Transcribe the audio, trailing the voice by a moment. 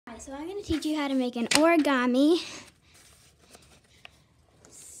So I'm going to teach you how to make an origami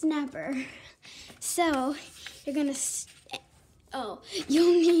snapper. So you're going to,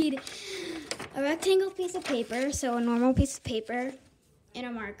 you'll need a rectangle piece of paper, so a normal piece of paper, and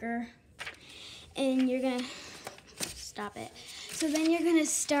a marker. And you're going to, stop it. So then you're going to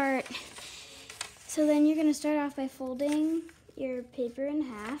start off by folding your paper in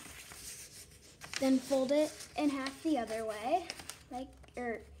half. Then fold it in half the other way,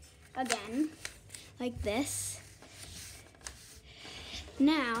 again, like this.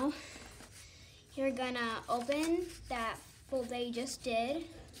 Now, you're gonna open that fold that you just did,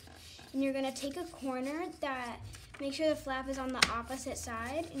 and you're gonna take a corner make sure the flap is on the opposite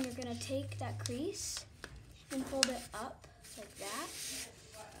side, and you're gonna take that crease and fold it up like that.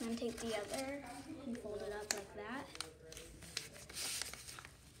 And then take the other and fold it up like that.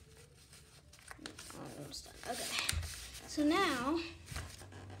 Almost done. Okay. So now,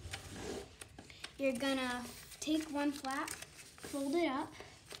 you're gonna take one flap, fold it up,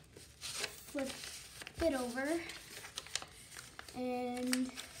 flip it over,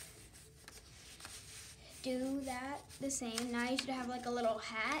 and do that the same. Now you should have like a little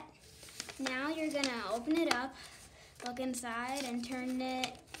hat. Now you're gonna open it up, look inside, and turn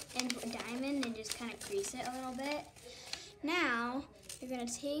it into a diamond and just kind of crease it a little bit. Now you're gonna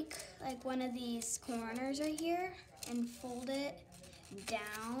take like one of these corners right here and fold it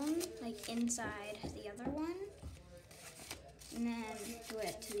down like inside the other one, and then do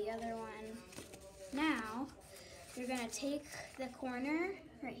it to the other one. Now you're gonna take the corner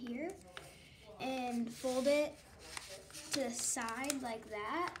right here and fold it to the side like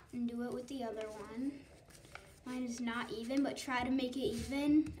that, and do it with the other one. Mine is not even, but try to make it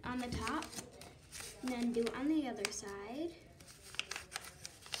even on the top, and then do it on the other side.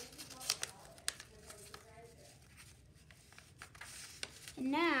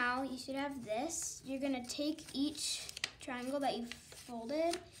 And now you should have this. You're gonna take each triangle that you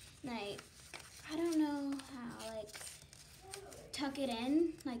folded, and I don't know how, tuck it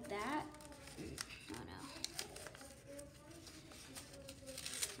in like that. Oh no.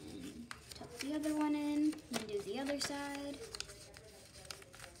 And tuck the other one in, and do the other side.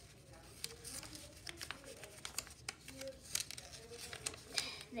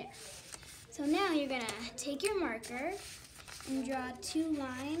 There. So now you're gonna take your marker and draw two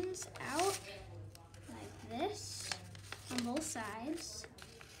lines out like this on both sides.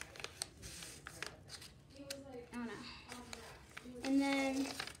 Oh no. And then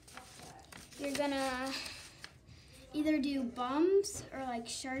you're gonna either do bumps or like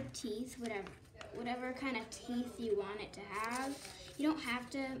sharp teeth, whatever kind of teeth you want it to have. You don't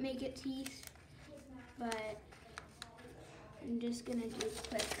have to make it teeth, but I'm just gonna do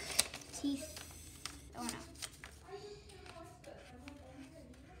quick teeth. Oh no.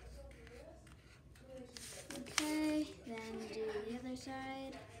 Okay, then do the other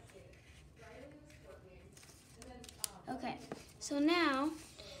side. Okay, so now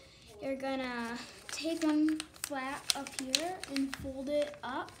you're gonna take one flap up here and fold it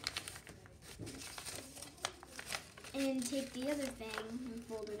up, and take the other thing and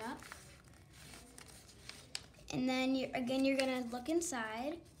fold it up. And then you're gonna look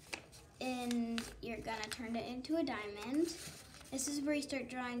inside, and you're gonna turn it into a diamond. This is where you start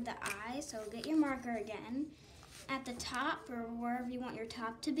drawing the eye, so get your marker again. At the top, or wherever you want your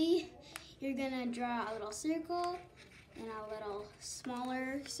top to be, you're gonna draw a little circle and a little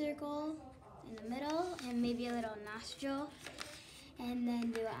smaller circle in the middle, and maybe a little nostril, and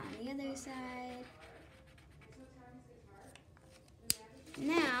then do it on the other side.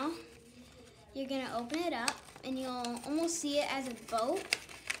 Now, you're gonna open it up, and you'll almost see it as a boat.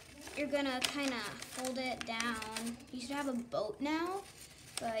 You're gonna kind of fold it down. You should have a boat now,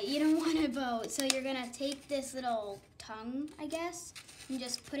 but you don't want a boat. So you're gonna take this little tongue, I guess, and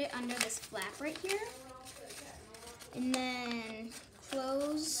just put it under this flap right here. And then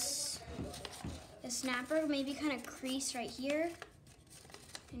close the snapper, maybe kind of crease right here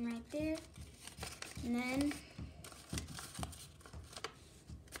and right there. And then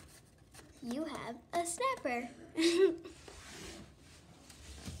you have a snapper.